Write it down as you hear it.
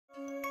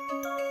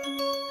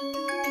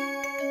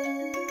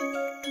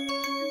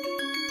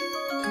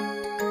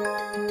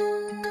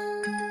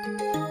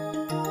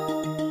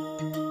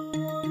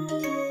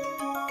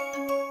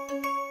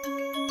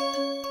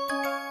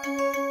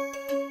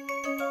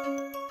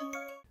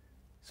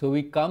So,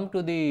 we come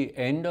to the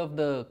end of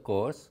the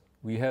course.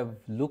 We have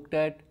looked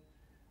at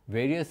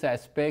various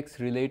aspects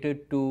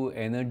related to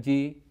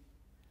energy,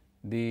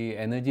 the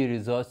energy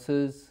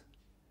resources,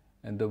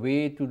 and the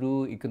way to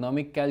do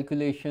economic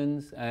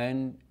calculations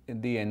and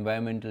the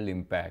environmental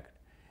impact.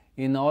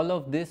 In all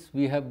of this,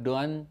 we have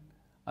done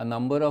a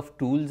number of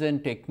tools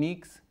and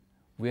techniques.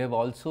 We have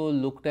also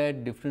looked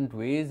at different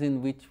ways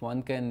in which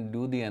one can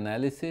do the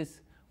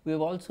analysis. We have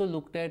also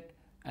looked at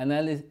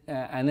the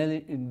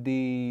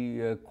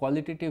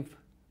qualitative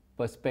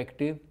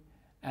perspective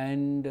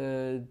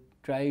and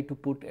try to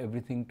put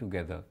everything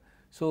together.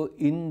 So,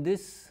 in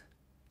this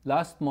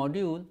last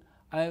module,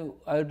 I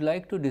would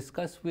like to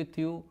discuss with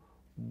you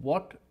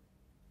what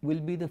will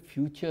be the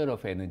future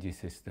of energy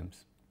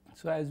systems.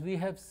 So, as we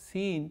have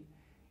seen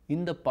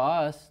in the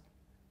past,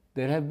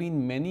 there have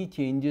been many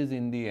changes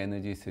in the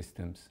energy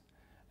systems,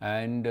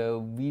 and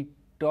we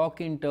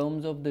talk in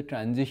terms of the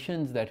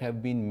transitions that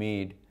have been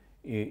made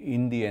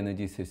in the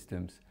energy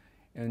systems.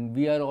 And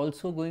we are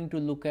also going to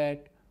look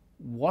at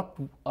what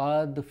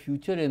are the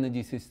future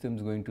energy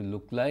systems going to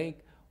look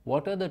like,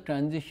 what are the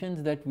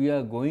transitions that we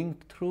are going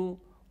through,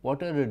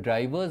 what are the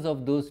drivers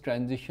of those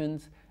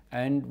transitions,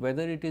 and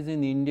whether it is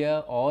in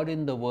India or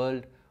in the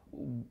world,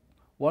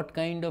 what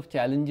kind of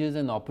challenges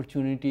and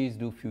opportunities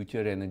do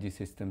future energy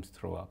systems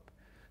throw up.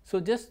 So,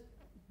 just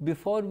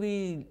before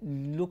we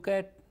look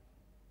at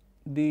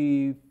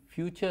the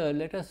future,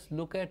 let us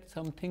look at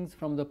some things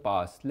from the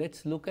past. Let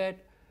us look at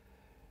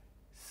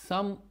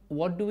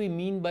what do we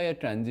mean by a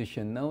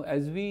transition. Now,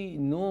 as we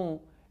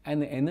know,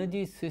 an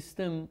energy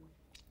system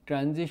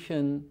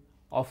transition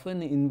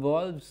often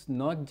involves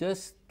not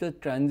just the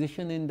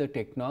transition in the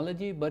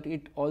technology, but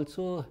it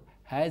also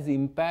has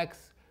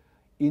impacts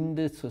in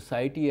the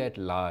society at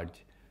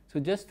large. So,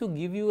 just to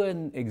give you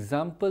an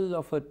example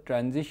of a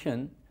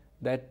transition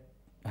that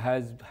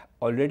has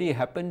already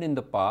happened in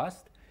the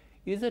past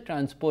is a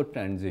transport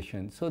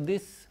transition. So,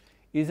 this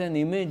is an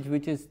image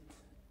which is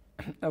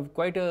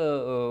quite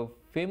a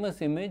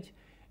famous image.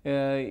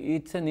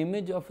 It is an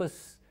image of a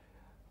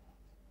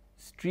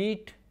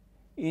street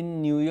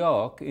in New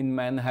York, in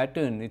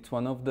Manhattan. It is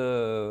one of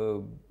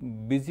the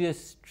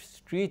busiest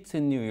streets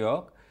in New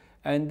York,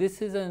 and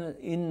this is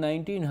in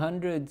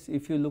 1900s.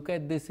 If you look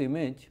at this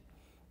image,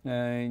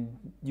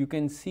 you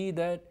can see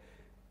that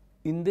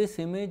in this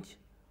image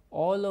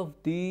all of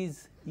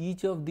these,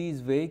 each of these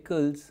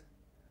vehicles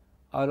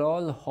are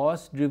all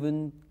horse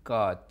driven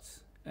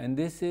carts, and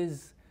this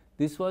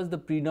was the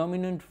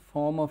predominant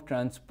form of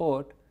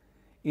transport.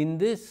 In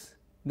this,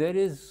 there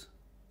is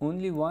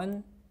only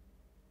one,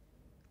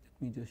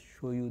 let me just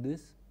show you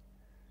this,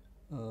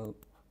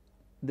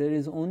 there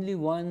is only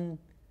one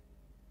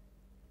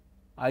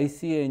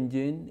IC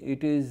engine.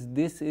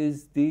 This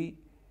is the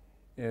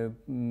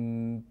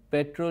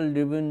petrol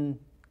driven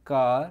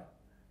car.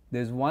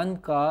 There is one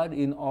car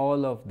in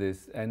all of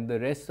this, and the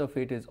rest of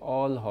it is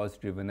all horse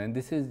driven, and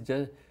this is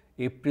just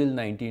April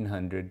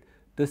 1900.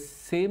 The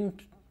same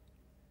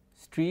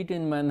street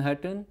in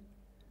Manhattan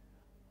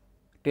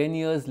 10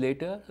 years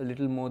later, a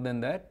little more than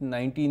that,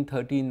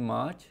 1913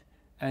 March,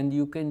 and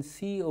you can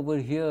see over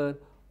here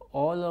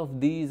all of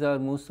these are,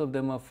 most of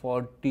them are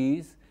Ford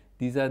T's.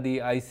 These are the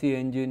IC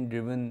engine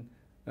driven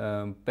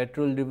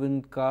petrol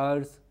driven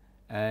cars,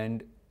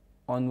 and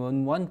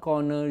on one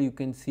corner you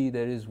can see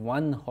there is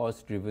one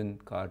horse driven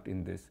cart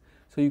in this.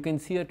 So, you can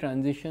see a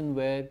transition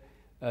where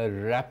a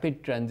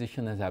rapid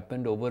transition has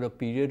happened over a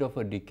period of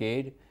a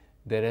decade.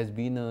 There has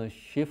been a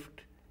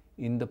shift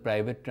in the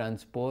private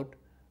transport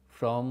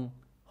from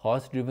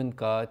horse driven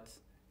carts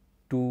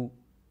to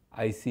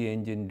IC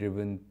engine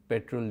driven,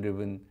 petrol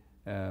driven,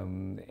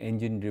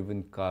 engine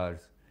driven cars,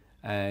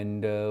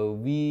 and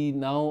we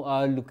now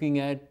are looking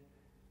at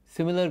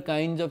similar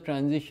kinds of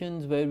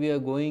transitions where we are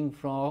going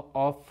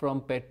off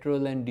from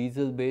petrol and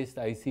diesel based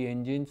IC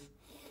engines,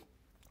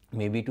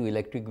 maybe to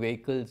electric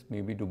vehicles,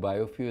 maybe to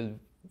biofuel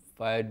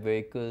fired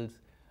vehicles,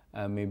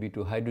 maybe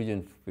to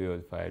hydrogen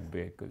fuel fired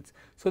vehicles.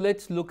 So, let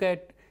us look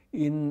at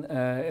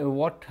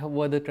what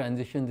were the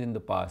transitions in the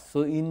past.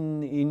 So,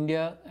 in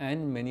India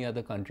and many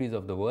other countries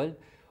of the world,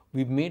 we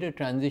have made a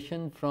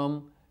transition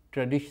from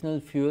traditional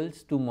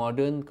fuels to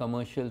modern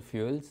commercial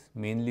fuels,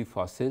 mainly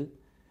fossil.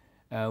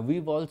 We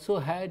have also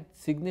had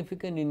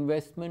significant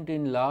investment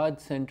in large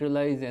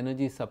centralized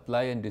energy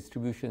supply and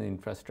distribution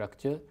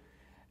infrastructure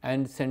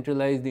and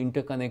centralized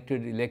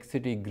interconnected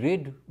electricity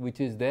grid, which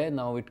is there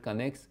now. It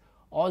connects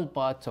all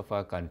parts of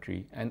our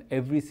country, and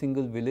every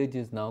single village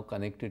is now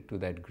connected to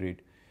that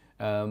grid.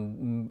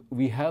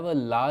 We have a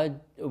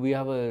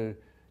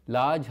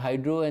large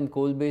hydro and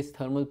coal based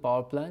thermal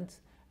power plants,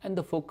 and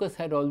the focus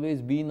had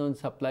always been on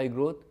supply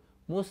growth.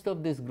 Most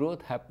of this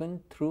growth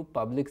happened through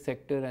public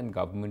sector and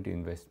government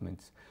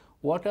investments.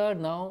 What are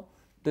now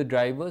the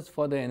drivers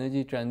for the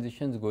energy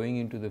transitions going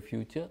into the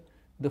future?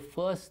 The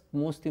first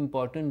most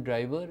important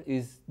driver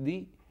is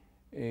the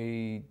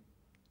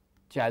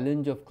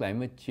challenge of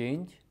climate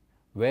change,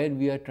 where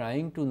we are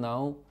trying to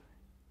now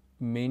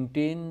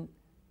maintain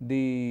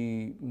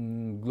the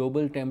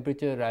global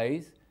temperature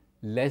rise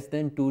less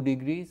than 2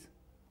 degrees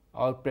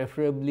or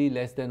preferably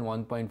less than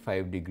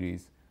 1.5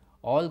 degrees.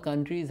 All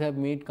countries have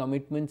made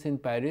commitments in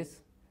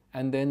Paris,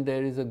 and then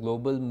there is a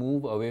global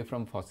move away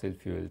from fossil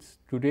fuels.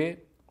 Today,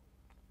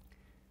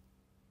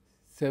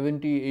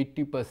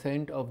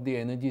 70–80% of the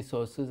energy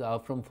sources are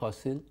from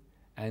fossil,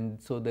 and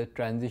so the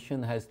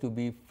transition has to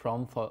be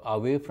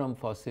away from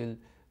fossil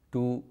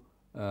to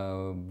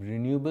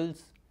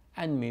renewables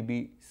and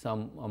maybe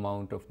some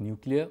amount of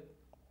nuclear.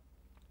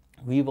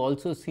 We've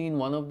also seen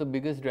one of the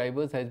biggest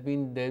drivers has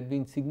been there have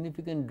been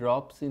significant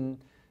drops in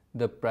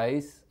the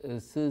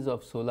prices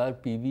of solar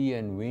PV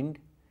and wind.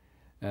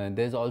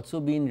 There's also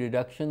been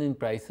reduction in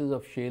prices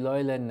of shale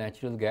oil and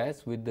natural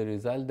gas, with the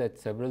result that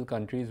several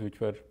countries which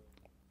were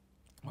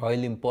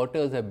oil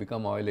importers have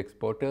become oil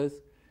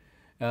exporters.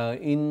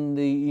 In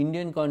the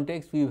Indian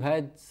context, we've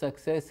had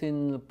success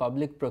in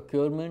public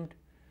procurement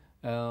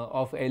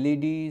of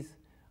LEDs,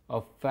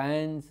 of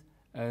fans,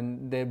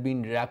 and there have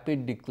been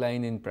rapid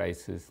decline in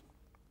prices.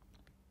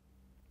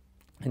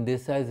 And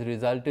this has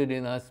resulted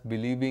in us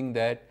believing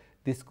that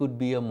this could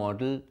be a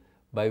model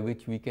by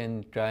which we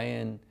can try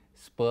and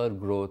spur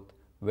growth,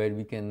 where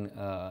we can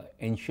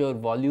ensure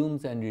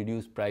volumes and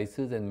reduce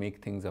prices and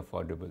make things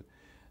affordable.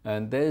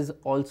 And there is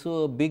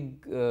also a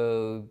big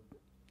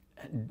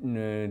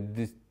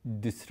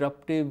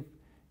disruptive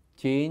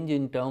change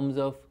in terms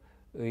of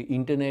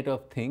Internet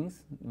of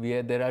Things,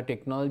 where there are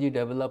technology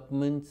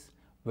developments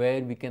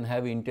where we can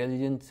have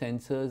intelligent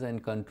sensors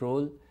and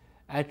control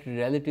at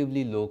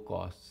relatively low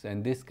costs,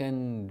 and this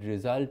can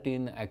result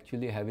in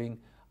actually having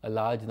a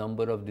large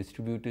number of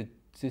distributed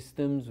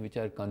systems which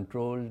are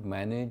controlled,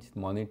 managed,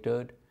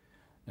 monitored.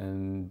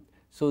 And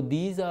so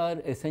these are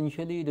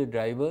essentially the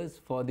drivers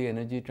for the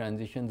energy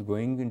transitions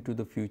going into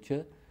the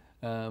future.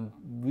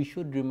 We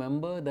should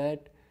remember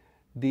that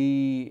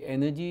the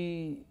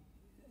energy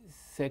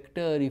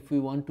sector, if we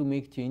want to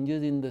make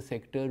changes in the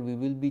sector, we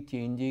will be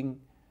changing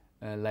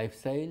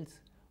lifestyles,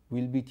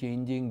 we'll be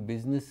changing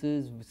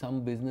businesses.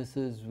 Some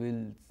businesses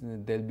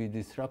there'll be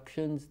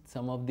disruptions.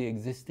 Some of the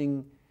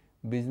existing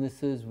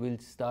businesses will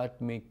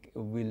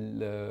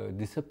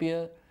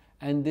disappear,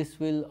 and this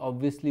will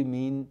obviously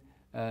mean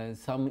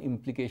some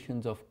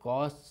implications of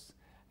costs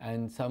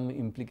and some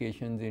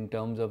implications in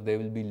terms of there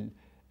will be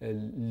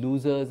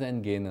losers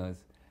and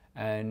gainers.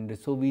 And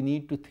so we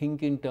need to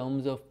think in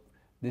terms of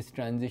this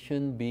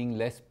transition being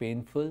less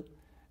painful.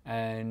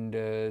 And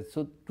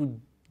so to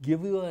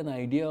give you an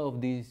idea of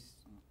these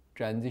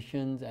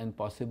transitions and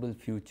possible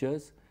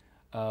futures,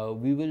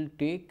 we will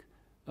take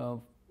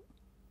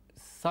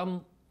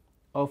some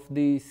of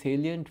the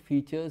salient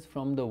features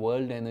from the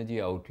World Energy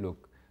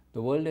Outlook.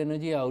 The World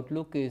Energy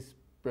Outlook is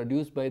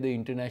produced by the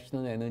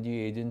International Energy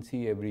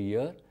Agency every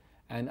year,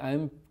 and I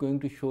am going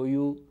to show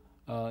you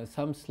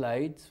some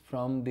slides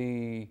from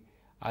the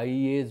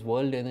IEA's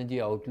World Energy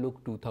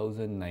Outlook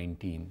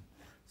 2019.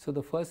 So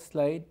the first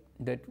slide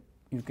that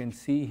you can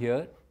see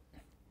here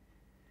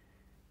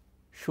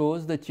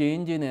shows the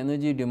change in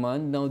energy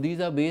demand. Now these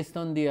are based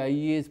on the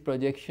IEA's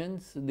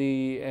projections,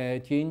 the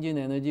change in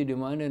energy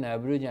demand and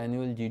average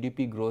annual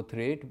GDP growth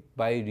rate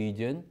by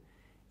region.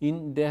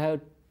 There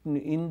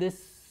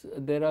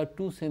are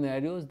two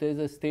scenarios. There is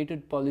a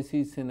stated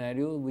policy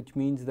scenario, which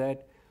means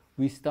that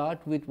we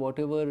start with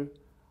whatever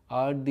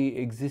are the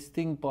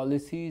existing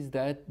policies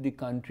that the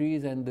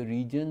countries and the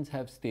regions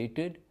have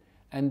stated,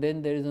 and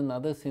then there is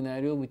another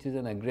scenario which is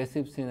an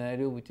aggressive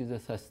scenario, which is a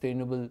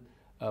sustainable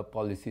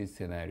policies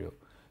scenario.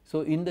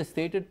 So in the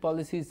stated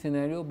policies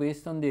scenario,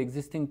 based on the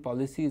existing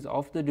policies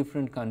of the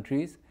different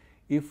countries,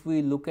 if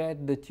we look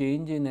at the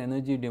change in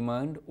energy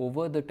demand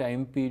over the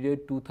time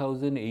period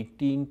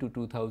 2018 to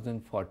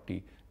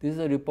 2040, this is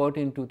a report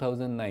in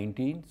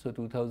 2019, so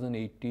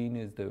 2018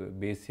 is the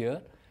base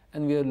year,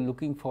 and we are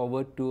looking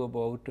forward to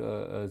about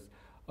a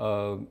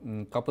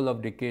couple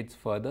of decades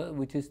further,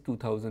 which is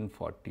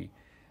 2040.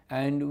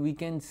 And we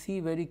can see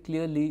very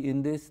clearly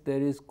in this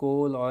there is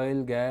coal,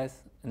 oil,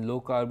 gas and low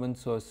carbon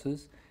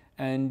sources,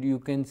 and you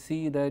can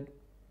see that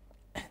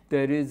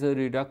there is a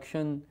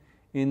reduction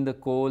in the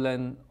coal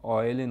and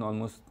oil in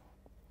almost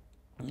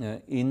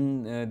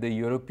in the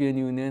European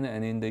Union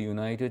and in the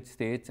United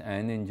States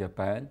and in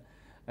Japan.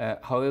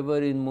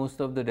 However, in most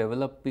of the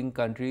developing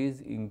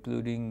countries,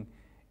 including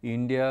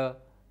India,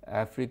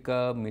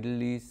 Africa,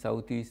 Middle East,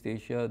 Southeast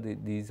Asia,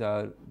 these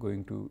are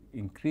going to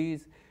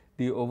increase.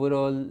 The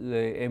overall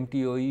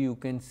MTOE, you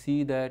can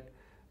see that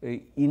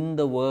in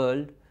the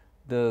world,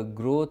 the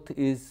growth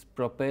is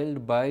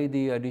propelled by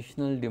the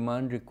additional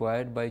demand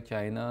required by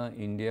China,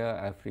 India,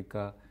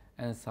 Africa,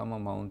 and some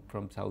amount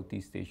from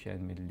Southeast Asia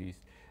and Middle East.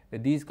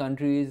 These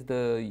countries,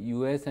 the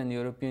US and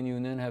European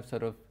Union, have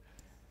sort of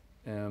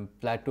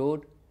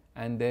plateaued,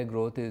 and their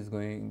growth is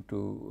going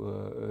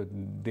to,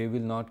 they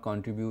will not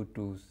contribute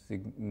to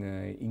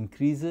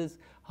increases.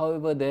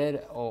 However,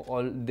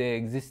 their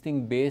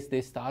existing base,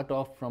 they start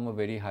off from a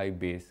very high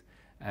base.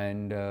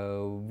 And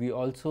we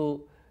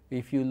also,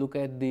 if you look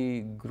at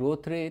the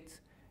growth rates,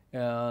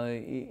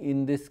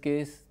 in this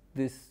case,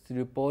 this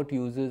report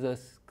uses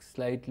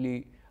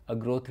a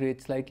growth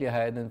rate slightly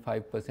higher than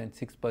 5%,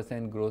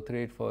 6% growth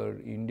rate for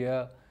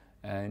India,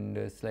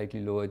 and slightly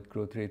lower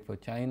growth rate for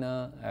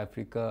China,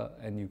 Africa,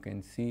 and you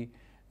can see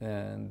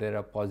there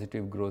are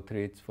positive growth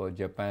rates for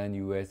Japan,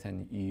 US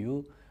and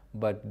EU,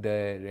 but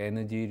their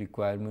energy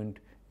requirement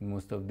in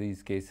most of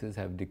these cases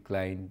have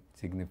declined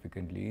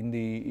significantly. In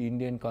the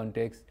Indian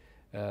context,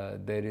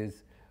 there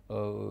is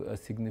a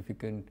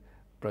significant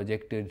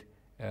projected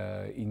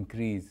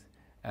increase,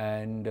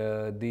 and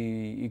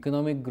the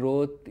economic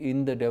growth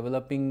in the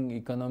developing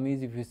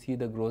economies, if you see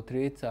the growth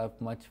rates are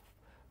much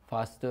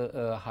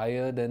faster,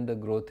 higher than the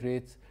growth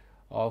rates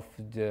of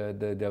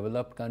the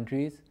developed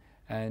countries,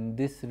 and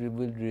this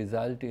will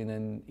result in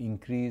an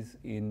increase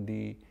in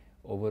the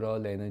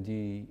overall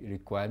energy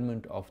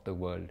requirement of the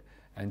world.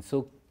 And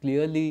so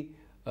clearly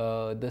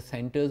the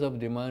centers of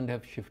demand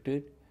have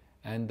shifted,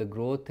 and the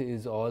growth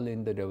is all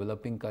in the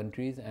developing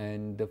countries,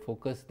 and the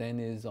focus then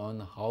is on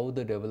how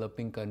the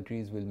developing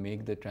countries will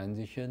make the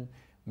transition,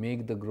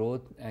 make the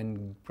growth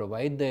and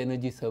provide the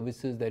energy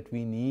services that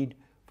we need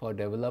for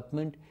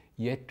development,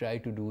 yet try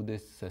to do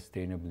this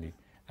sustainably,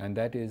 and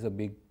that is a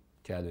big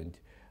challenge.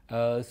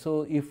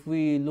 So if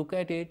we look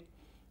at it,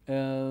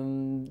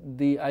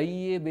 the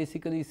IEA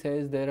basically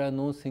says there are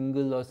no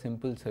single or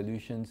simple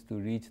solutions to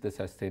reach the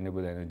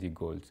sustainable energy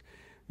goals.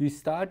 We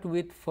start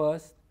with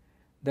first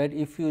that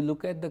if you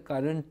look at the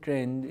current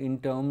trend in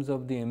terms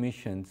of the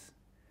emissions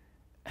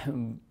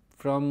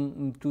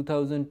from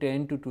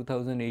 2010 to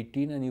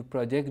 2018 and you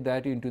project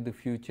that into the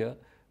future,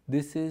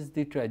 this is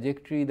the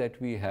trajectory that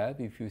we have.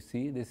 If you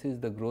see, this is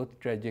the growth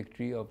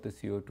trajectory of the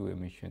CO2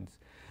 emissions.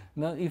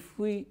 Now, if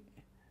we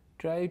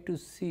try to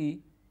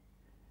see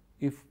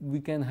if we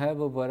can have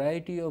a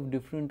variety of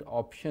different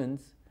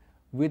options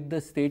with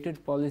the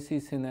stated policy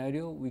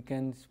scenario,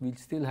 we'll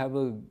still have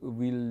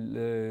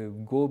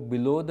go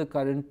below the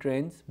current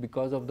trends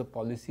because of the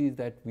policies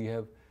that we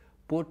have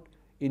put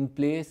in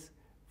place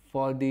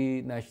for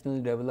the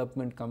national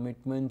development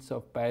commitments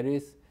of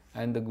Paris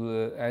and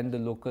the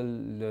local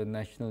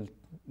national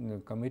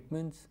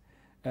commitments,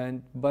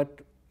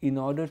 but in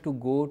order to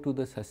go to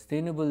the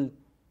sustainable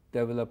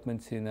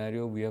development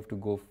scenario, we have to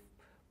go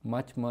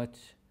much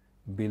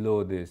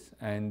below this,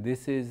 and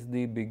this is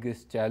the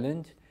biggest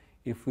challenge.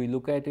 If we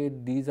look at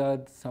it, these are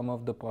some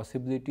of the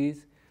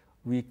possibilities.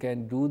 We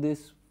can do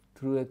this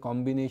through a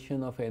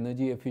combination of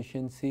energy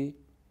efficiency,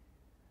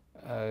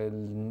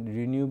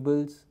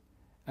 renewables,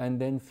 and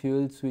then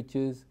fuel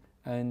switches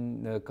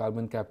and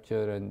carbon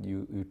capture and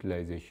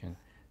utilization.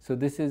 So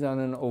this is on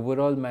an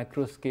overall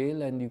macro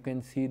scale, and you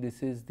can see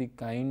this is the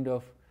kind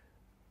of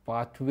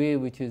pathway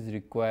which is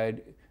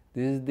required.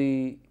 This is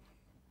the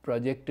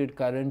projected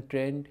current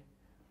trend.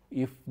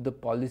 If the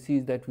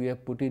policies that we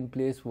have put in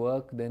place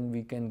work, then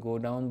we can go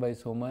down by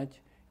so much.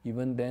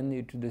 Even then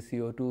the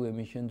CO2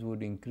 emissions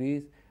would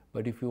increase,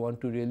 but if you want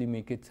to really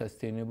make it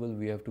sustainable,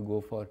 we have to go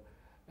for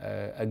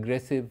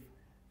aggressive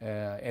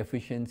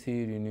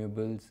efficiency,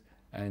 renewables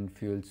and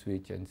fuel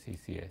switch and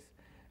CCS.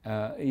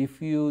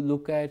 If you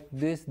look at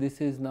this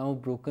is now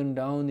broken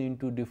down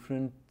into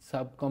different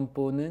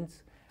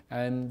subcomponents,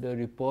 and the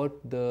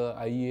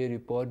IEA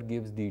report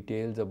gives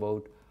details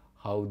about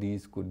how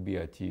these could be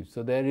achieved.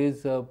 So there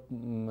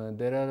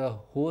are a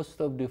host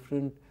of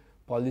different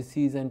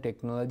policies and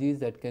technologies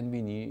that can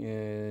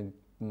be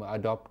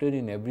adopted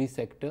in every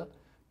sector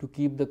to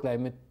keep the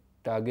climate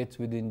targets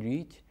within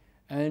reach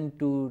and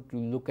to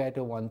look at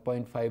a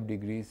 1.5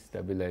 degrees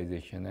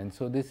stabilization. And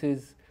so this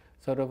is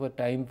sort of a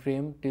time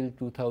frame till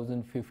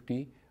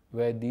 2050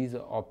 where these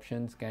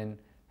options can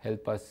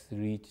help us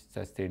reach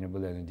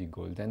sustainable energy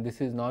goals. And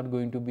this is not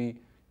going to be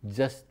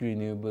just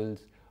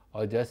renewables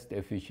or just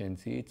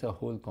efficiency, it's a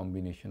whole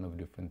combination of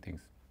different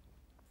things.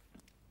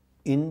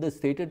 In the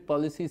stated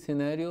policy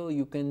scenario,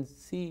 you can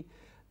see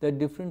that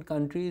different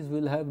countries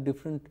will have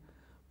different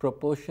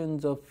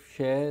proportions of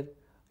share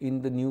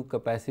in the new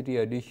capacity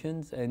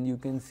additions, and you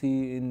can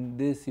see in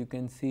this, you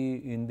can see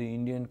in the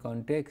Indian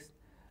context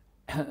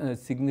a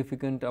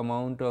significant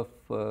amount of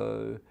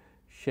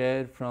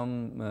share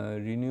from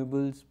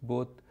renewables,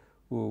 both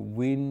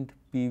wind,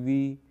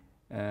 PV,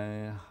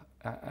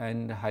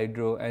 and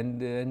hydro,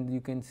 and then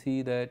you can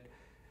see that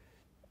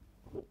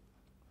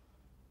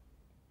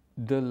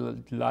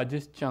the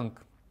largest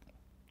chunk,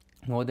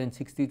 more than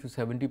 60 to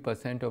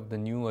 70% of the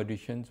new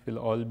additions will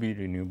all be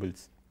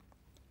renewables.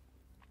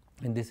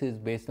 And this is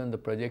based on the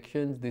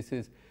projections. This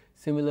is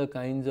similar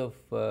kinds of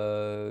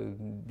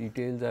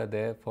details are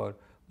there for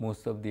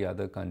most of the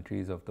other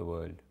countries of the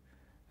world,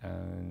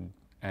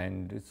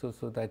 and so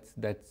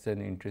that's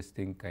an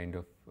interesting kind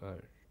of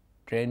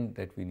trend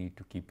that we need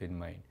to keep in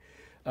mind.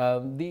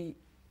 The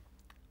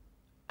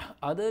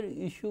other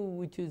issue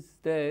which is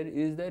there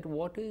is that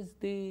what is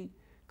the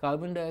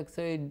carbon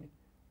dioxide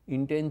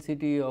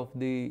intensity of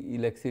the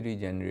electricity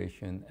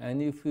generation,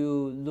 and if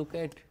you look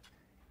at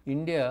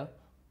India,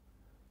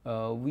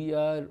 we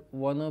are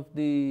one of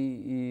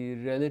the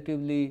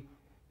relatively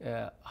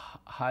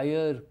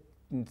higher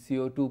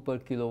CO2 per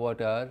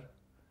kilowatt hour,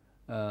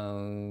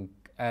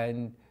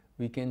 and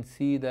we can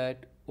see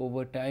that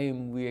over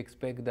time we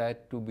expect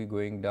that to be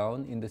going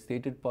down. In the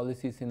stated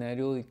policy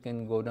scenario, it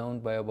can go down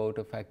by about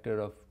a factor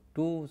of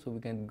 2, so we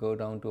can go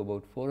down to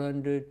about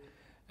 400,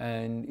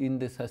 and in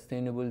the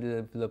sustainable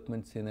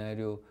development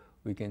scenario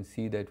we can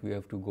see that we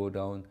have to go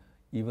down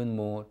even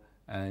more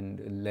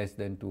and less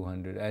than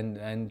 200,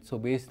 and so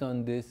based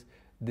on this,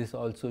 this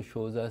also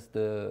shows us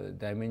the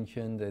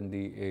dimensions and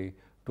the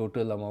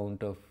total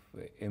amount of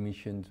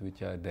emissions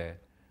which are there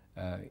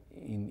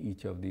in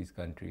each of these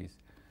countries.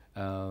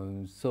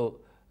 So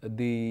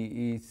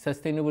the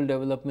sustainable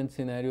development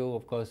scenario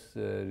of course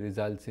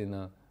results in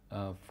a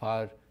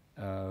far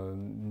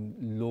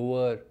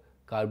lower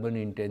carbon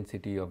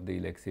intensity of the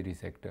electricity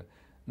sector.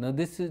 Now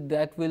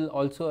that will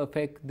also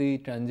affect the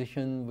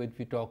transition which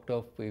we talked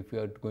of. If we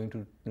are going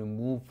to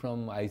move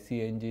from IC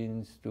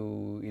engines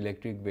to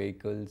electric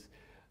vehicles,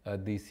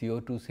 the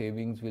CO2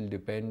 savings will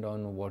depend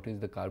on what is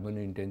the carbon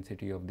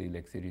intensity of the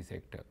electricity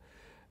sector.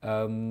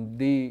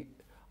 The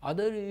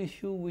other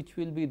issue which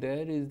will be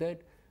there is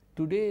that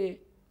today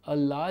a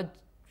large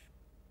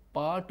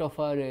part of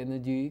our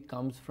energy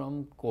comes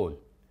from coal,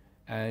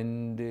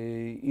 and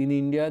in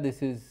India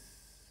this is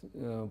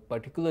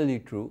particularly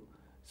true.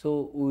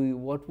 So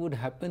what would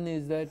happen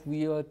is that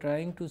we are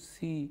trying to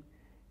see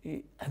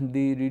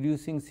the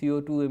reducing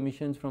CO2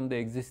 emissions from the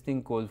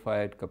existing coal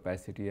fired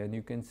capacity, and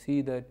you can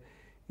see that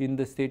in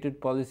the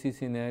stated policy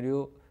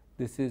scenario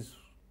this is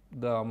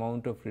the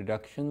amount of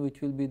reduction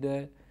which will be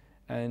there,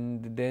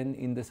 and then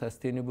in the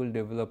sustainable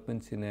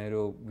development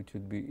scenario which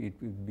would be, it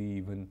would be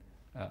even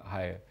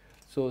higher.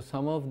 So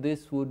some of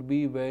this would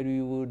be where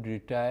you would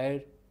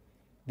retire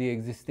the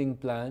existing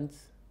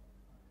plants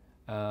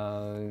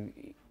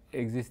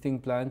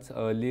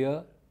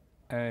earlier,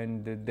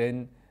 and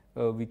then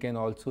we can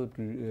also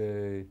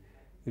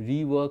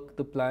rework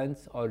the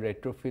plants or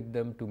retrofit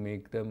them to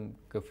make them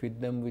fit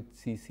them with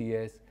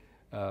CCS,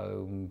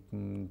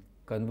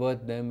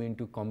 convert them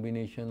into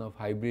combination of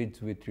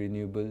hybrids with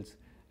renewables,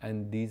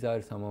 and these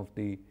are some of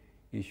the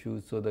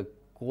issues. So the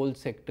coal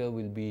sector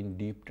will be in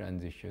deep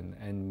transition,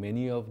 and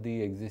many of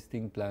the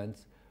existing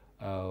plants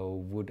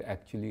would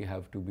actually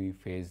have to be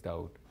phased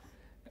out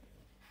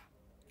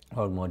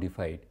or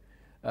modified.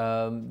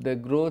 The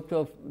growth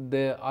of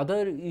the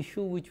other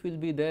issue which will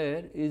be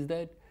there is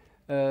that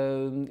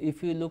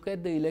if you look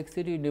at the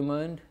electricity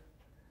demand,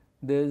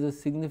 there is a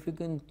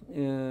significant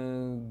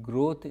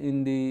growth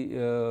in the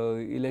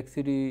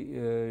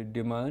electricity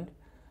demand,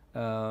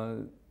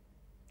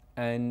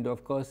 and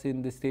of course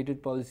in the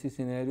stated policy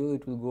scenario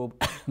it will go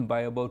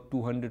by about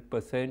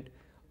 200%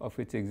 of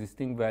its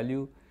existing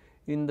value.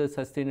 In the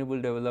sustainable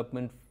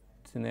development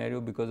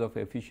scenario, because of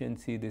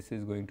efficiency, this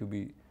is going to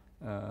be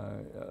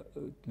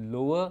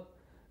lower,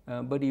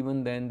 but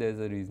even then there is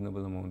a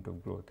reasonable amount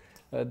of growth.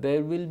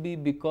 There will be,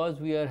 because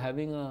we are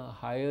having a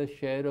higher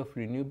share of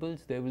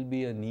renewables, there will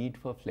be a need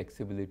for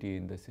flexibility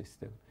in the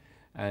system,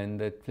 and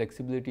that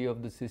flexibility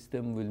of the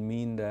system will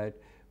mean that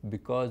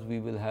because we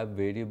will have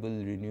variable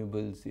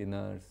renewables in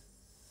our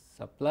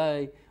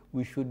supply,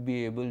 we should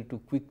be able to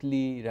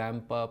quickly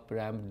ramp up,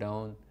 ramp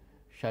down,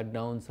 shut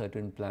down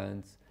certain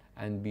plants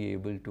and be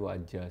able to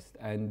adjust.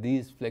 And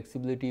this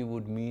flexibility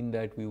would mean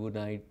that we would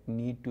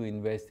need to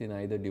invest in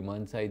either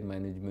demand side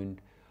management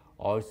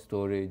or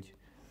storage,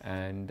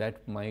 and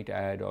that might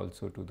add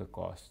also to the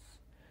costs.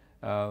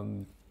 Now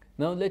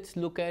let's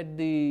look at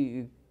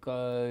the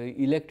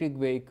electric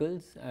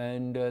vehicles,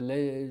 and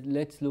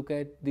let's look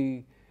at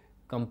the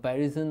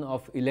comparison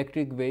of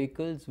electric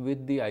vehicles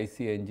with the IC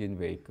engine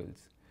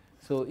vehicles.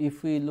 So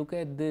if we look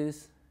at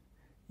this,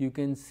 you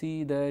can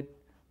see that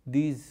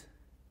these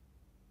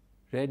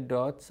red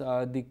dots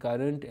are the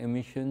current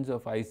emissions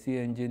of IC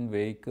engine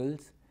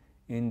vehicles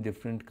in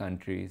different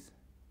countries,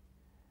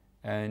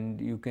 and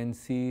you can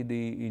see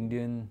the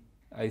Indian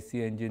IC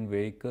engine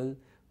vehicle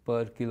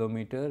per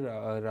kilometer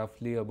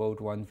roughly about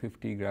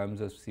 150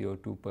 grams of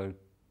CO2 per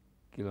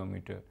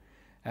kilometer.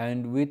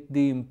 And with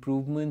the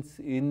improvements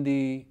in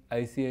the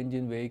IC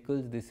engine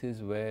vehicles, this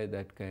is where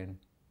that can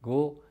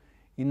go.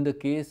 In the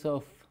case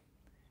of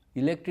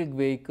electric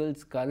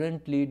vehicles,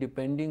 currently,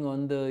 depending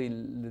on the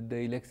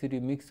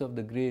electricity mix of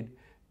the grid,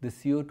 the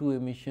CO2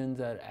 emissions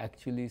are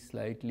actually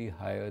slightly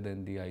higher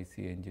than the IC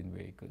engine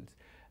vehicles,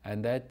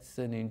 and that's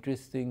an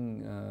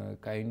interesting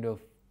kind of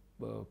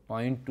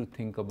point to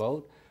think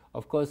about.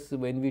 Of course,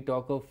 when we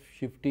talk of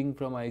shifting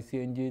from IC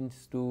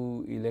engines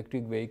to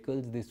electric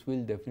vehicles, this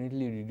will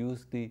definitely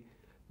reduce the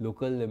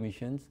local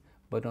emissions,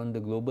 but on the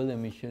global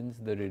emissions,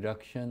 the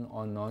reduction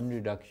or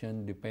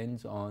non-reduction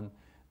depends on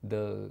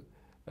the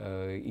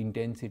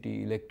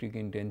intensity, electric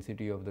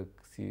intensity of the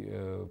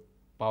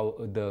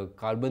the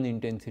carbon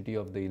intensity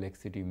of the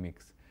electricity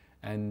mix.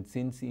 And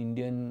since the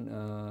Indian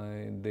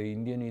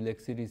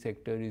electricity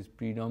sector is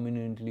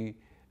predominantly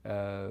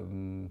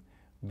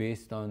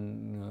based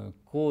on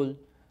coal,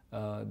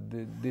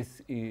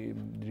 this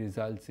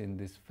results in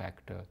this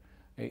factor.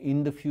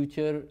 In the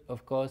future,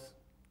 of course,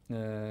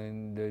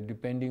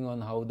 depending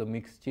on how the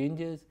mix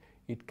changes,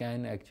 it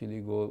can actually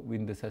go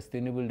in the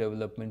sustainable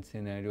development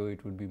scenario,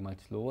 it would be much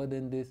lower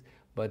than this,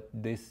 but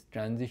this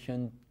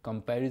transition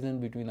comparison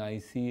between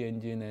IC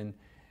engine and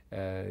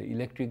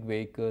electric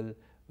vehicle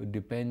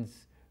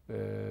depends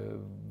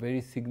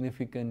very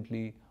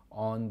significantly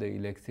on the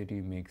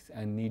electricity mix,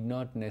 and need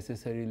not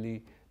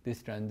necessarily,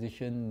 this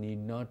transition need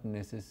not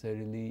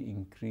necessarily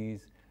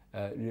increase,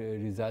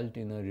 result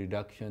in a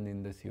reduction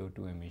in the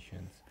CO2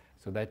 emissions.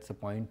 So that's a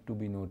point to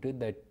be noted,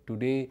 that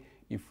today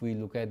if we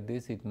look at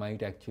this, it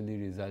might actually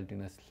result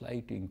in a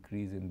slight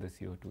increase in the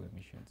CO2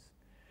 emissions.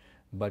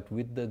 But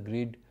with the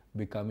grid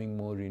becoming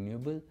more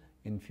renewable,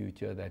 in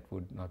future that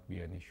would not be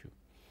an issue.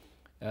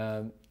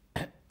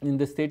 In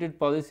the stated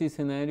policy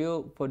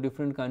scenario for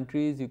different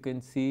countries, you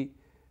can see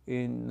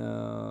in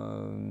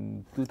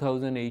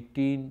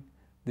 2018,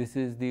 this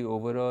is the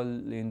overall,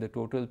 in the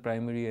total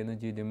primary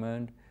energy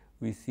demand,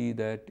 we see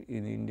that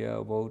in India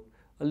about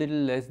a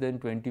little less than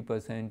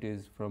 20%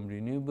 is from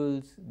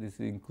renewables. This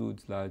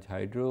includes large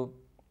hydro.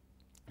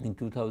 In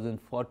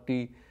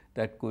 2040,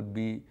 that could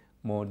be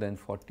more than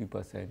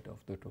 40% of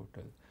the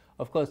total.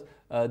 Of course,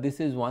 this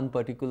is one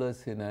particular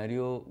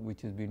scenario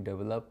which has been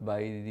developed by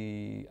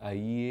the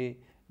IEA.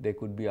 There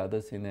could be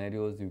other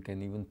scenarios. You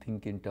can even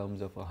think in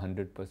terms of a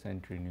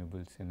 100%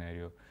 renewable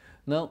scenario.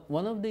 Now,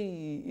 one of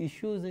the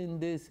issues in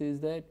this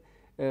is that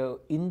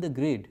in the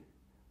grid,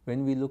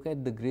 when we look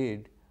at the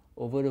grid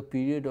over a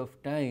period of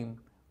time,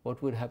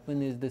 what would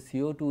happen is the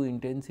CO2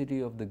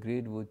 intensity of the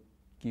grid would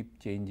keep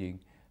changing,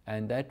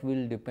 and that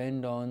will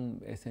depend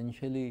on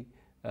essentially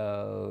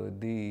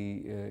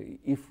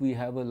if we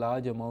have a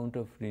large amount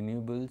of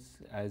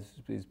renewables,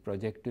 as is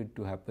projected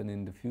to happen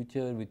in the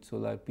future with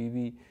solar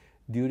PV,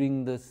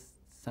 during the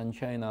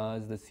sunshine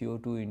hours, the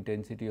CO2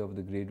 intensity of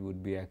the grid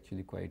would be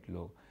actually quite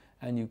low.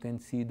 And you can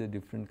see the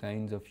different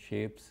kinds of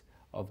shapes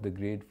of the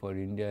grid for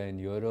India and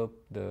Europe,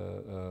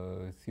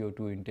 the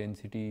CO2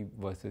 intensity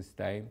versus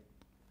time.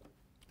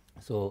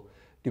 So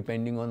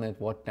depending on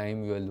at what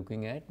time you are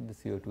looking at, the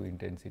CO2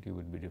 intensity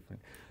would be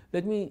different.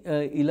 Let me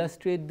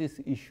illustrate this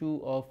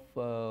issue of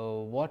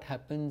what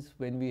happens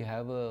when we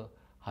have a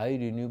high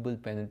renewable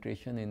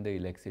penetration in the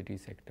electricity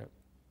sector.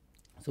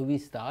 So we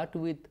start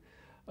with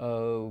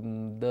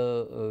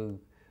the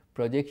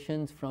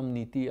projections from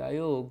NITI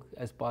Aayog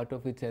as part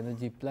of its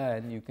energy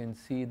plan. You can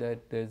see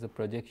that there is a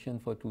projection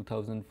for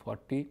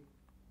 2040,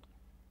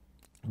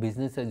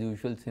 business as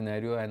usual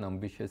scenario and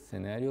ambitious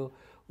scenario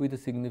with a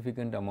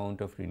significant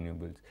amount of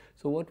renewables.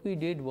 So what we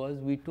did was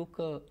we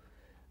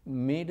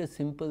made a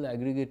simple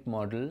aggregate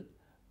model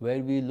where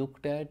we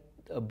looked at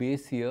a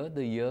base year,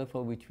 the year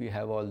for which we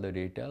have all the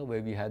data,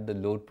 where we had the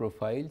load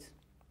profiles.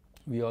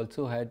 We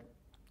also had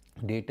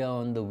data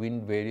on the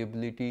wind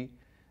variability,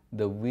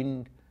 the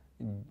wind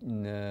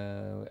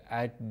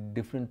at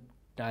different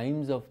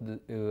times of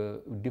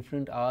the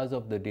different hours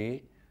of the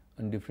day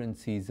on different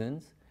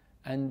seasons,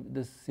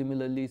 and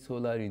similarly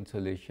solar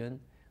insolation.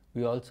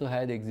 We also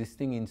had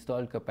existing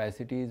installed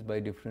capacities by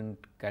different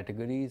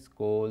categories: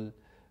 coal,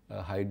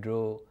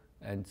 hydro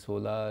and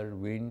solar,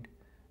 wind.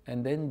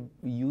 And then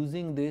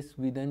using this,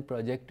 we then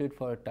projected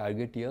for a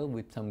target year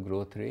with some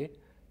growth rate,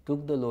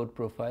 took the load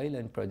profile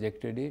and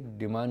projected it,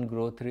 demand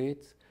growth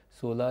rates,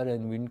 solar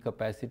and wind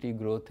capacity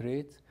growth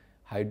rates,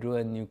 hydro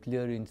and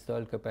nuclear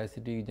installed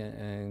capacity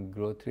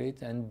growth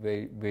rates, and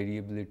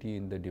variability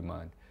in the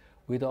demand.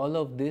 With all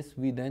of this,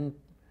 we then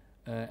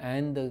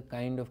and the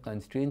kind of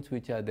constraints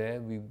which are there,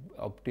 we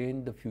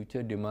obtained the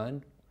future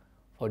demand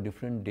for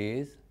different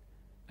days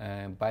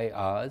by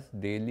hours,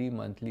 daily,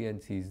 monthly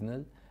and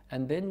seasonal,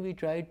 and then we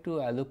tried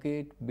to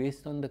allocate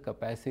based on the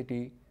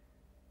capacity,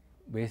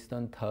 based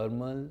on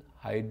thermal,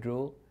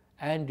 hydro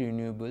and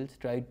renewables,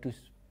 tried to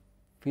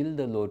fill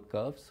the load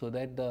curve so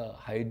that the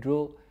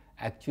hydro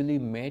actually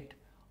met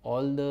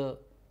all the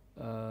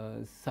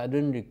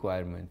sudden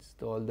requirements,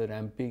 all the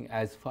ramping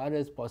as far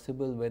as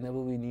possible. Whenever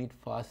we need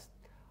fast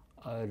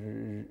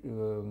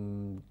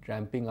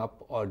ramping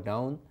up or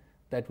down,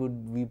 that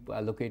would be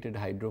allocated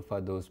hydro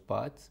for those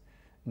parts.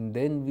 And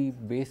then we,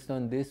 based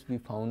on this, we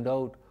found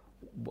out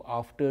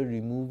after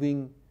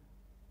removing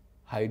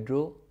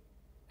hydro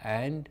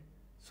and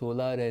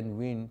solar and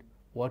wind,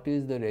 what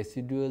is the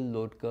residual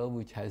load curve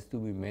which has to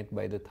be met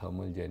by the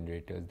thermal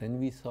generators. Then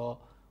we saw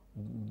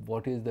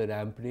what is the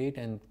ramp rate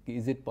and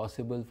is it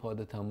possible for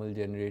the thermal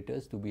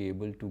generators to be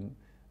able to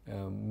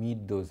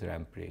meet those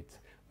ramp rates.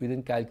 We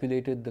then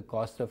calculated the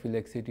cost of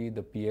electricity,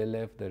 the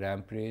PLF, the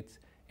ramp rates,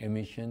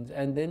 emissions,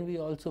 and then we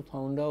also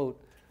found out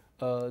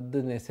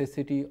the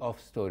necessity of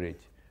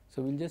storage.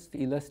 So we'll just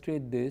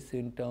illustrate this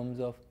in terms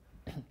of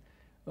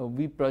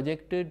we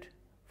projected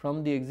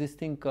from the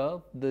existing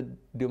curve the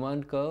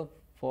demand curve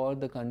for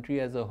the country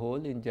as a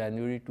whole in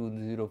January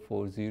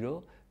 2040.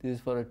 This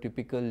is for a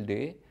typical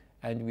day,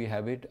 and we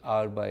have it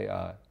hour by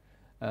hour.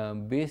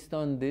 Based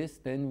on this,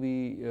 then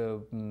we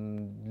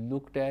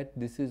looked at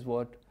this is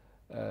what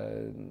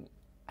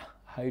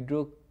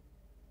hydro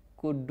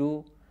could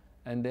do,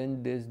 and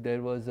then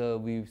there was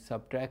we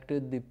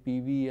subtracted the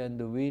PV and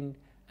the wind,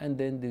 and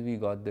then we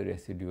got the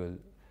residual.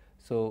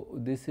 So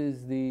this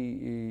is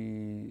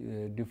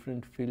the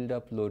different filled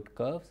up load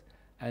curves,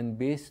 and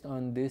based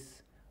on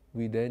this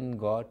we then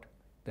got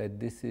that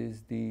this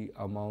is the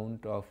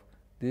amount of,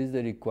 this is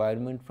the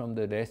requirement from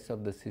the rest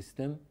of the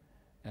system,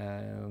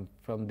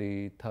 from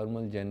the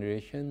thermal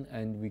generation,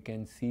 and we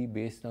can see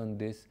based on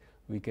this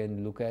we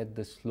can look at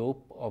the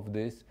slope of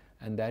this,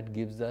 and that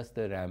gives us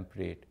the ramp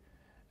rate.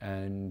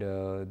 And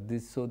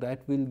so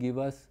that will give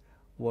us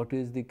what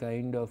is the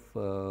kind of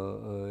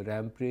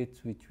ramp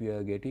rates which we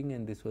are getting,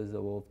 and this was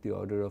of the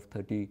order of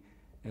 30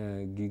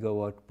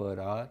 gigawatt per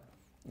hour,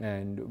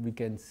 and we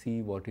can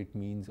see what it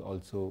means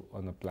also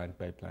on a plant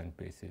by plant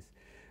basis.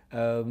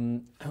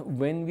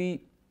 When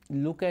we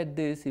look at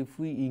this, if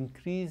we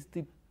increase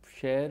the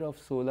share of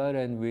solar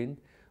and wind,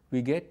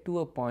 we get to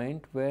a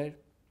point where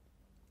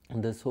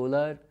the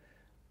solar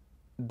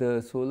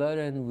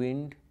and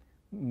wind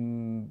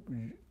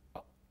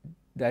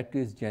that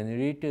is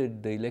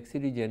generated, the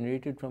electricity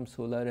generated from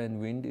solar and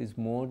wind is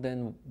more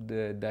than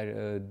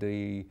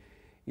the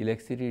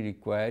electricity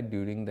required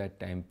during that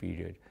time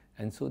period,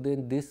 and so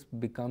then this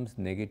becomes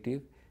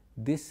negative.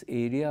 This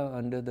area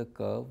under the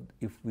curve,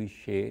 if we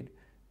shade,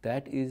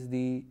 that is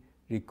the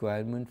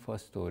requirement for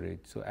storage.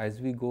 So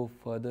as we go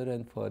further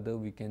and further,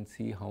 we can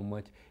see how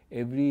much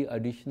every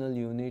additional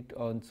unit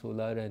on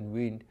solar and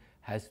wind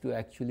has to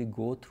actually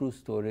go through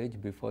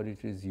storage before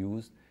it is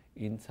used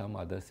in some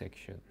other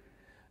section.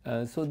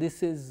 So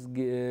this is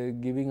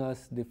giving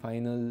us the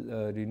final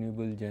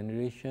renewable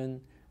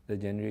generation, the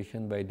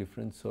generation by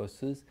different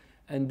sources,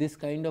 and this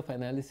kind of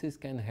analysis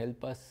can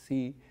help us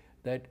see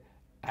that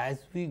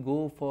as we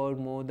go for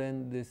more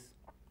than this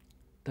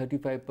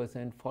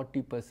 35%,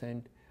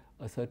 40%,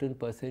 a certain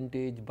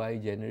percentage by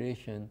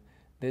generation,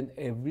 then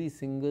every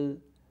single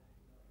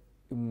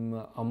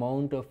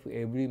amount of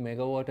every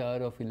megawatt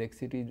hour of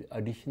electricity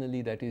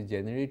additionally that is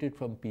generated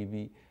from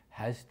PV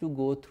has to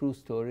go through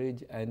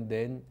storage and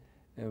then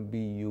be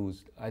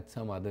used at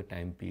some other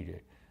time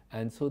period.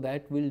 And so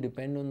that will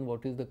depend on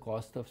what is the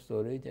cost of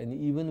storage, and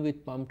even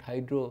with pumped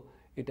hydro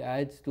it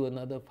adds to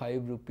another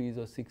 5 rupees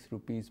or 6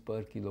 rupees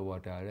per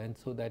kilowatt hour, and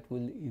so that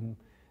will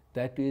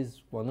that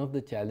is one of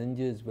the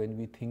challenges when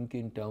we think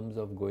in terms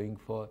of going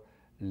for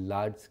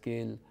large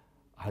scale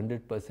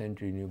 100%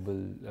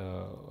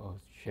 renewable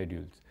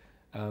schedules.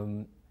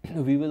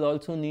 We will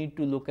also need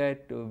to look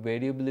at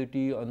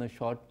variability on a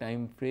short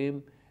time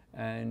frame,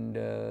 and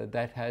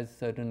that has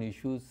certain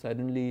issues.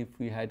 Suddenly if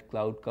we had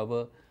cloud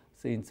cover,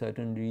 say in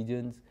certain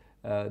regions,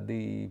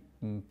 the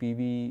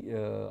PV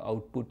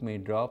output may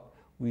drop.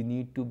 We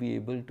need to be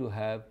able to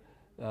have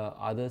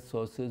other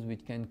sources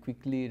which can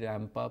quickly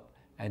ramp up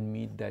and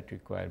meet that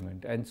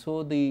requirement. And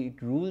so the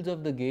rules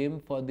of the game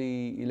for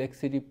the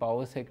electricity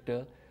power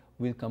sector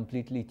will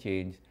completely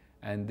change,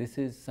 and this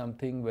is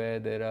something where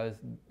there are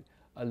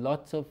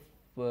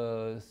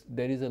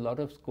there is a lot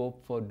of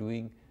scope for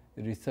doing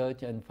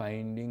research and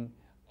finding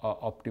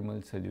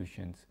optimal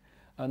solutions.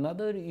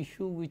 Another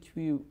issue which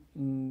we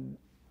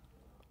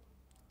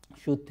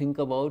should think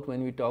about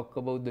when we talk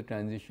about the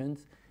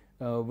transitions,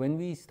 when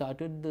we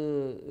started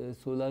the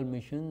solar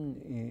mission,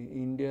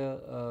 India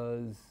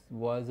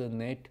was a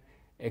net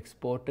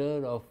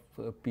exporter of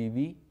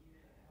PV,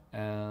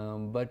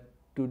 but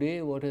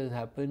today what has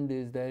happened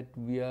is that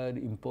we are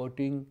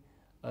importing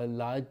a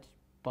large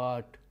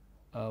part,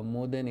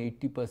 more than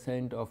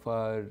 80% of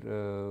our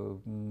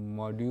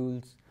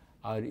modules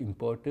are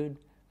imported,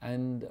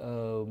 and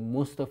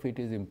most of it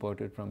is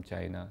imported from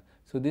China.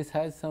 So this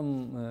has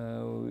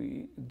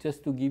some,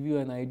 just to give you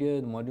an idea,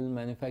 the module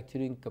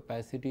manufacturing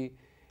capacity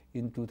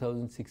in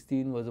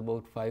 2016 was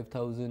about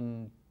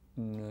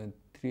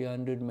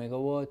 5,300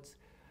 megawatts,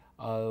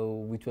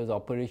 which was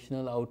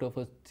operational out of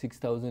a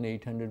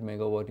 6,800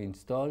 megawatt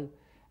installed.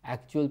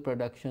 Actual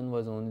production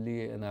was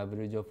only an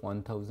average of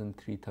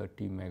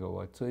 1,330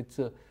 megawatts. So it's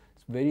a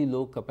very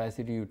low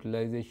capacity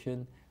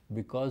utilization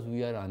because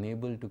we are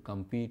unable to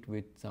compete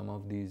with some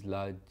of these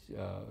large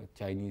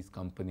Chinese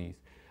companies.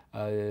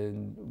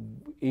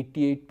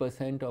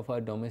 88% of our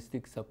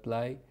domestic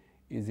supply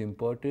is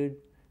imported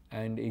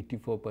and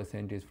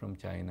 84% is from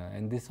China,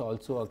 and this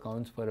also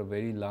accounts for a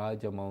very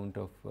large amount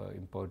of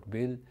import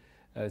bill.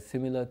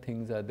 Similar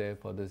things are there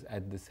for this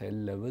at the cell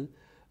level.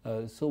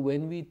 So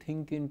when we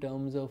think in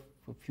terms of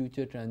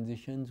future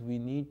transitions, we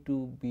need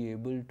to be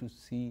able to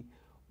see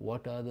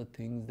what are the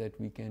things that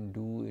we can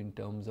do in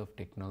terms of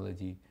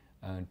technology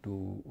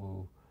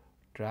to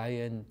try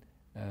and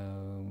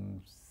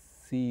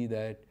see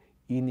that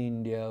in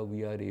India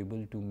we are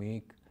able to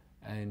make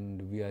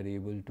and we are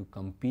able to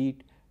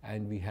compete,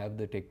 and we have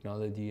the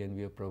technology and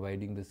we are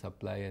providing the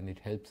supply, and it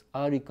helps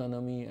our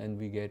economy, and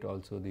we get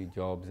also the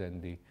jobs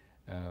and the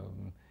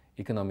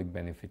economic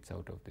benefits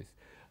out of this.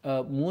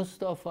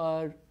 Most of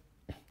our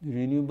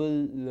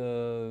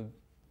renewable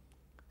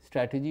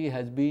strategy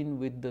has been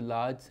with the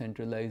large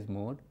centralized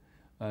mode.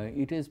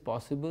 It is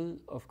possible,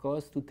 of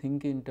course, to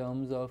think in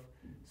terms of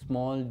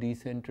small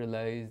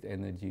decentralized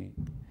energy,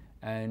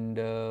 and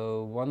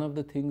one of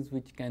the things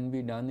which can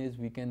be done is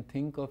we can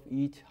think of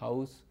each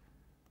house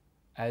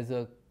as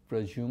a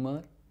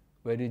prosumer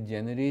where it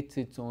generates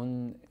its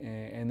own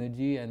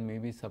energy and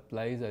maybe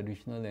supplies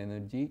additional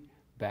energy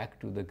back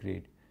to the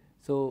grid.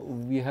 So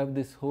we have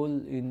this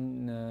whole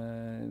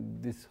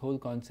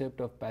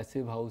concept of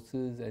passive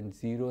houses and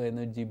zero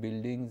energy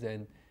buildings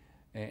and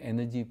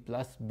energy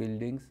plus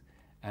buildings,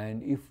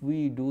 and if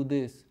we do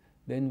this,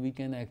 then we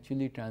can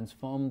actually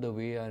transform the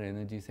way our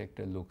energy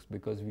sector looks,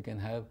 because we can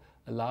have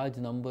a large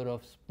number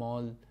of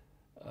small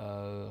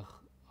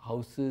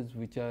houses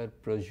which are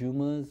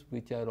prosumers,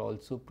 which are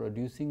also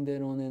producing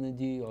their own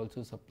energy,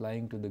 also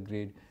supplying to the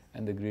grid,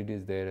 and the grid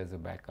is there as a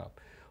backup.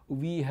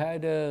 We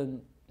had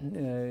an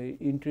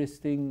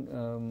interesting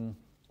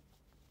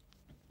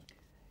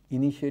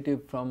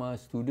initiative from our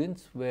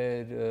students,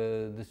 where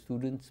the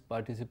students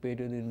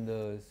participated in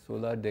the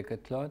solar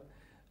decathlon.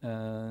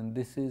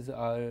 This is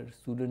our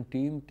student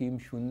team, Team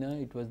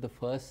Shunya. It was the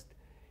first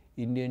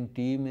Indian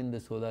team in the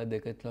solar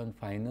decathlon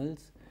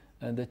finals.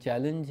 And the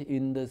challenge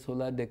in the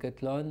solar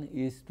decathlon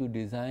is to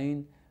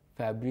design,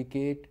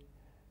 fabricate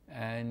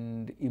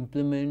and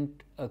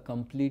implement a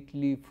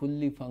completely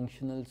fully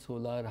functional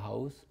solar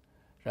house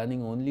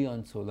running only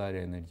on solar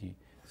energy.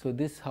 So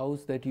this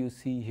house that you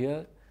see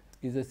here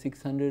is a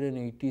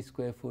 680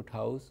 square foot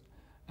house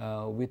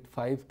with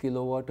 5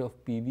 kilowatt of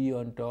PV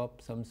on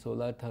top, some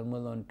solar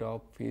thermal on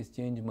top, phase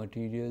change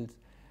materials,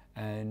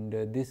 and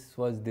this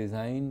was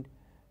designed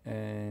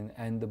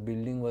and the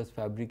building was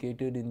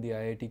fabricated in the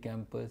IIT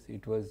campus.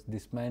 It was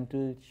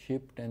dismantled,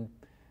 shipped and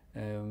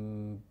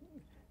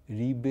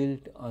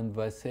rebuilt on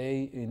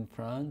Versailles in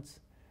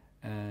France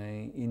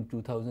in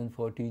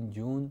 2014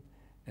 June,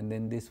 and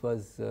then this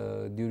was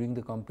during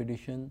the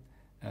competition.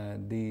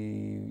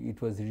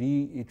 It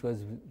was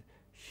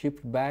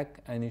shipped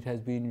back and it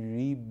has been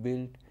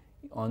rebuilt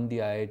on the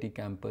IIT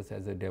campus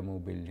as a demo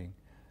building.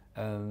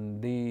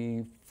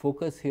 The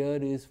focus here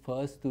is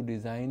first to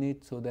design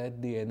it so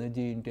that the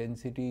energy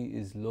intensity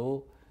is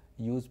low,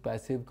 use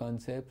passive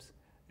concepts,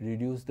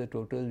 reduce the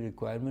total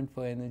requirement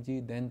for energy,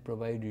 then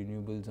provide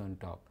renewables on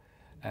top.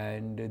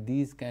 And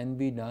these can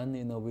be done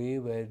in a way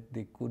where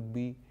they could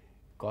be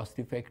cost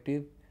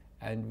effective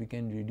and we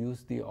can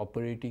reduce the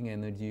operating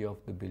energy of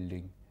the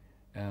building.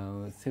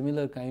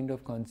 Similar kind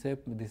of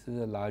concept, this is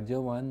a larger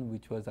one,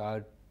 which was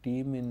our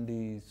team in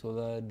the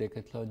Solar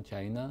Decathlon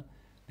China.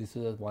 This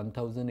is a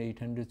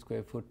 1,800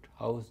 square foot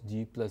house,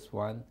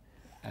 G+1,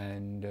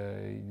 and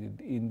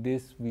in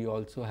this we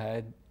also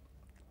had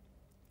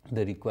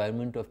the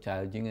requirement of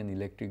charging an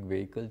electric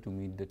vehicle to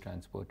meet the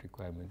transport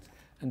requirements.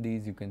 And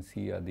these you can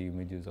see are the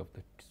images of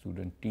the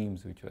student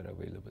teams which were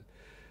available.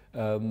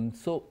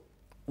 So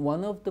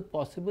one of the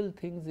possible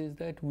things is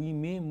that we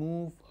may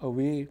move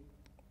away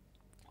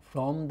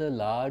from the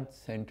large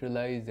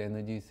centralized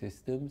energy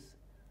systems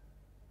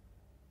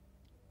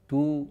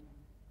to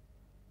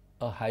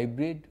a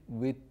hybrid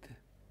with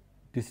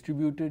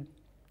distributed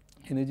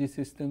energy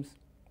systems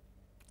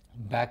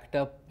backed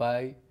up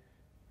by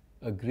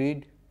a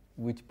grid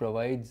which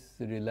provides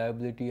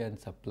reliability and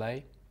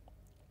supply.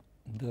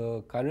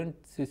 The current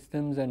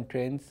systems and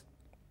trends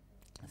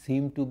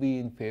seem to be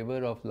in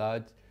favor of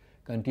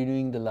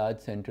continuing the large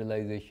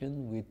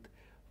centralization with,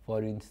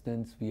 for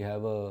instance, we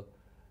have a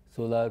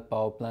solar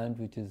power plant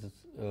which is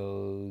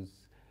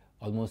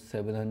almost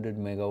 700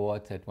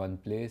 megawatts at one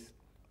place.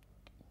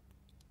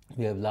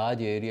 We have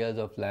large areas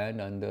of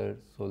land under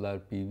solar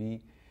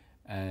PV,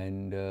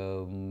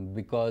 and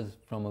because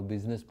from a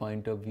business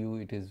point of view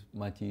it is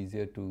much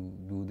easier to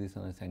do this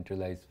on a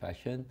centralized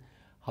fashion.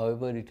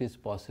 However, it is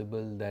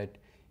possible that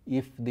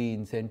if the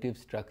incentive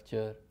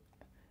structure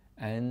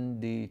and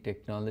the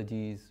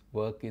technologies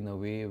work in a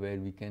way where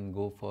we can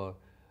go for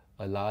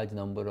a large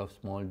number of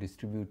small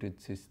distributed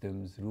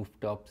systems,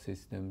 rooftop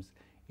systems,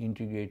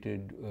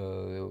 integrated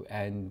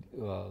and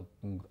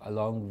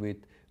along with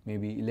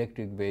maybe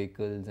electric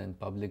vehicles and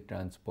public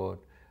transport,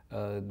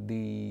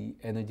 the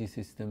energy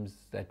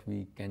systems that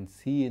we can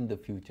see in the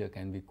future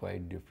can be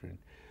quite different.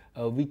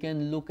 We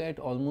can look at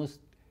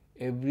almost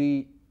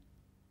every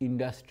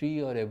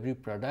industry or every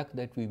product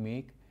that we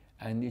make,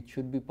 and it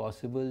should be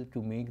possible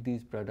to make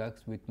these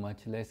products with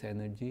much less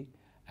energy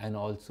and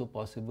also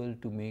possible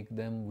to make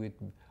them with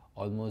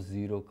almost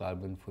zero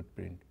carbon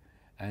footprint.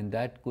 And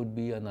that could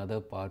be another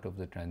part of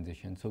the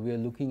transition. So we are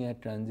looking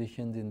at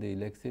transitions in the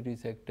electricity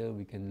sector,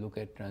 we can look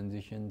at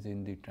transitions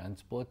in the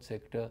transport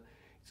sector.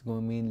 It's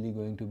mainly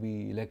going to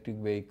be electric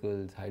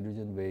vehicles,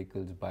 hydrogen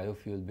vehicles,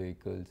 biofuel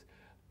vehicles,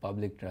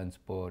 public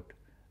transport,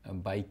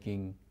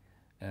 biking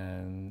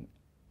and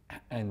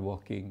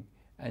walking,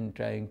 and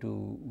trying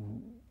to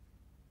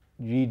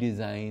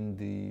redesign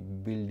the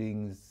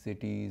buildings,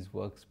 cities,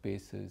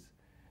 workspaces.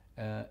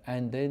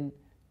 And then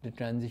the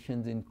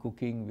transitions in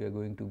cooking, we are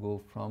going to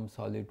go from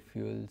solid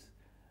fuels,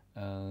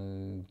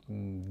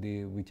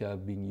 which are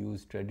being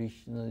used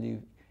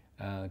traditionally,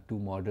 to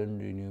modern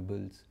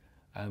renewables,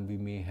 and we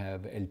may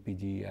have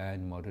LPG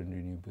and modern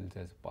renewables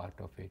as part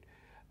of it.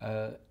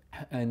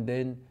 And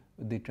then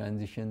the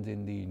transitions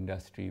in the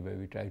industry, where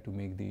we try to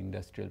make the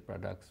industrial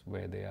products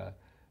where they are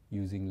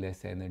using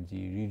less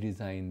energy,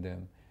 redesign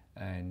them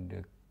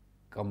and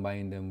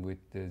combine them with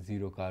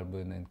zero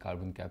carbon and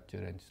carbon capture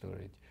and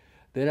storage.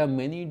 There are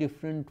many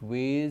different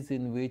ways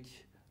in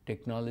which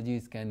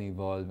technologies can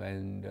evolve,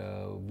 and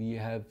we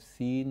have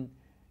seen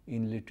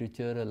in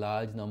literature a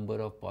large number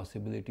of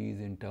possibilities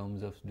in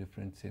terms of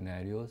different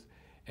scenarios.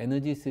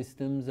 Energy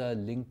systems are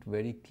linked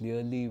very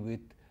clearly with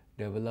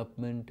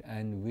development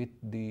and with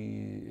the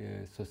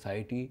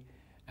society,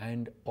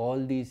 and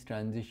all these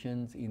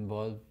transitions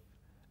involve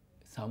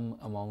some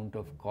amount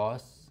of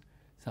costs,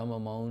 some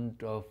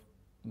amount of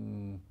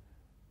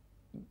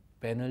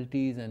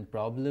penalties and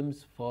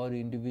problems for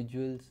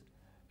individuals,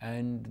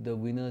 and the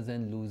winners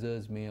and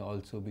losers may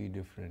also be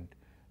different.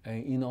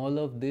 In all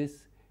of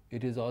this,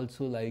 it is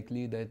also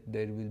likely that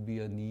there will be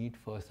a need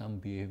for some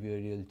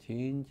behavioral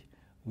change.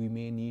 We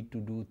may need to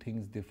do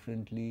things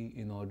differently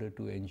in order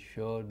to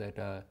ensure that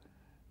our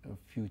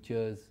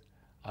futures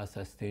are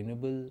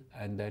sustainable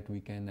and that we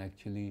can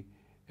actually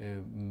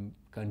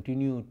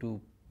continue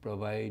to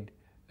provide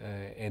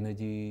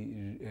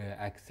energy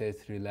access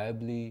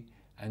reliably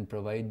and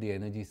provide the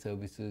energy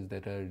services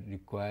that are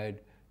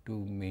required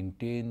to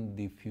maintain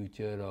the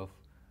future of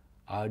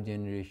our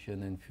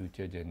generation and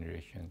future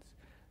generations.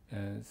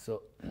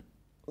 So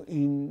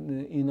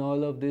in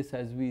all of this,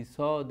 as we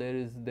saw,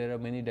 there are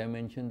many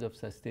dimensions of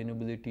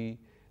sustainability.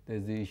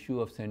 There's the issue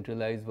of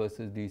centralized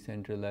versus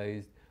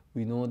decentralized.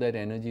 We know that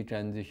energy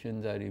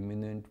transitions are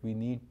imminent. We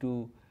need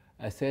to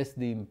assess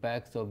the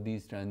impacts of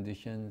these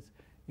transitions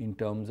in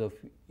terms of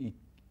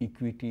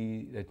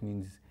equity, that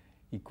means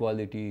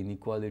equality,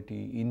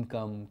 inequality,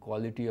 income,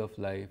 quality of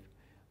life,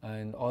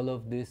 and all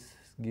of this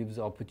gives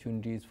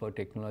opportunities for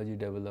technology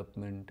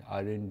development,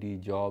 R&D,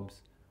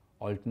 jobs,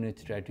 alternate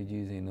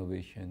strategies,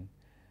 innovation.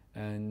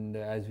 And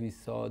as we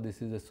saw,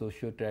 this is a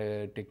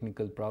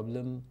socio-technical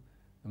problem.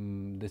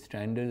 The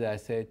stranded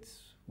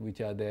assets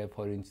which are there,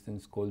 for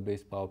instance,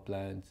 coal-based power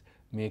plants,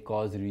 may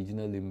cause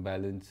regional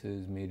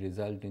imbalances, may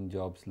result in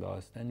jobs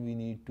lost, and we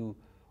need to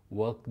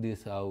work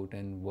this out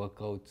and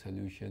work out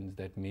solutions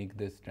that make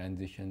these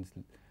transitions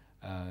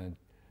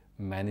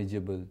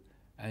manageable,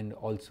 and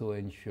also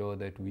ensure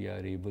that we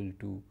are able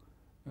to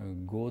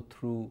go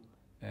through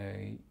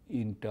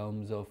in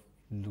terms of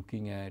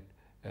looking at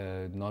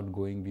not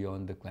going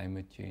beyond the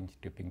climate change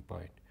tipping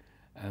point.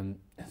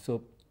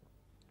 So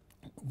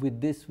with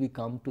this, we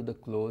come to the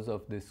close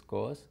of this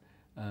course.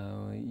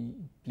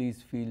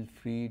 Please feel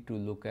free to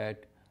look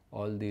at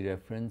all the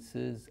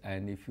references,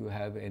 and if you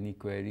have any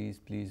queries,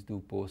 please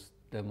do post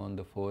them on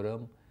the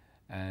forum.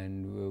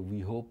 And we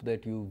hope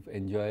that you've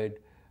enjoyed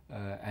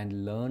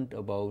and learned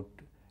about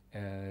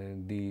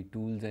the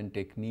tools and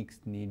techniques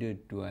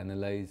needed to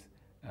analyze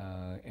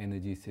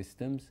energy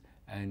systems,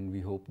 and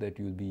we hope that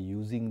you'll be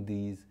using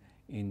these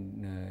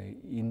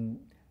in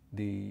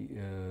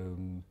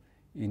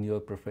your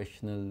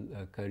professional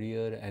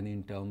career and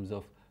in terms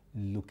of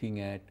looking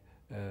at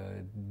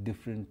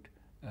different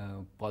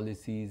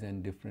policies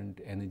and different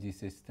energy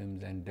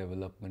systems and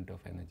development of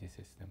energy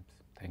systems.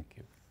 Thank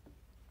you.